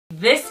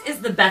This is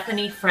the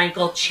Bethenny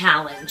Frankel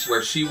challenge,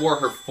 where she wore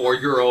her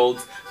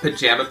 4-year-old's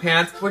pajama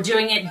pants. We're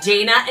doing it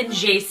Dana and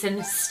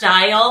Jayson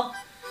style.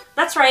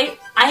 That's right,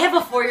 I have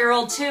a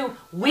 4-year-old too.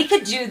 We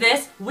could do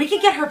this. We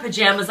could get her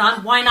pajamas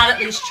on. Why not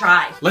at least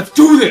try? Let's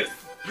do this!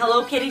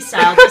 Hello Kitty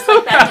style, just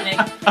like Bethenny.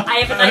 I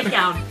have a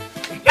nightgown.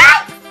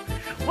 Yes!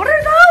 What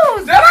are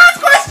those? Don't ask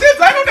questions!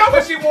 I don't know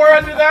what she wore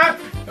under that.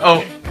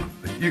 Oh,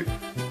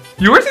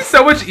 yours is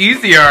so much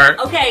easier.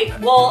 Okay,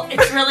 well,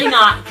 it's really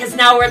not, because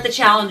now we're at the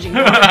challenging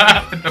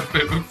part. The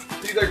boobs.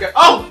 These are good.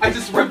 Oh, I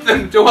just ripped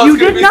them. Joelle's You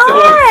gonna did be not! so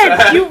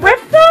upset. You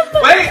ripped them?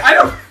 Wait, I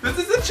don't. This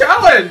is a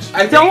challenge.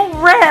 Don't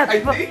rip. I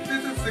think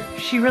this is the.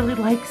 She really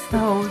likes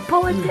those.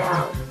 Pull it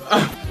down.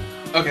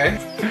 Okay.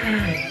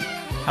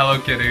 Hello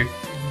Kitty.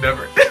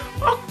 Never.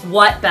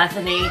 What,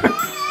 Bethenny?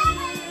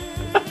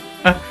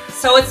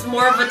 So it's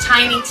more of a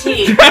tiny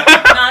tee,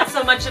 not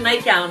so much a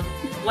nightgown.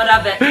 What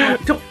of it?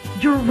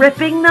 You're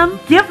ripping them?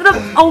 Give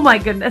them. Oh my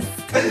goodness.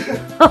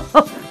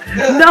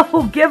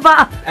 No, give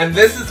up. And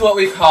this is what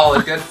we call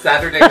a good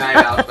Saturday night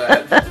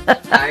outfit.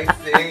 I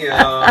see you.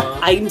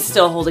 I'm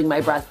still holding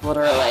my breath,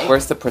 literally.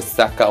 Where's the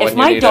Prosecco? If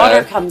my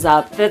daughter comes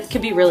up, that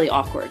could be really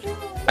awkward.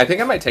 I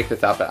think I might take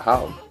this out at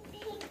home.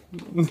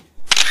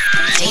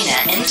 Dana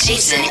and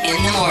Jayson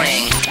in the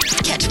morning.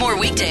 Catch more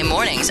weekday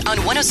mornings on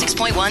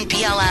 106.1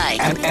 BLI.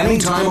 And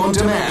anytime on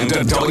demand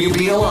at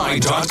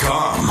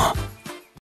WBLI.com.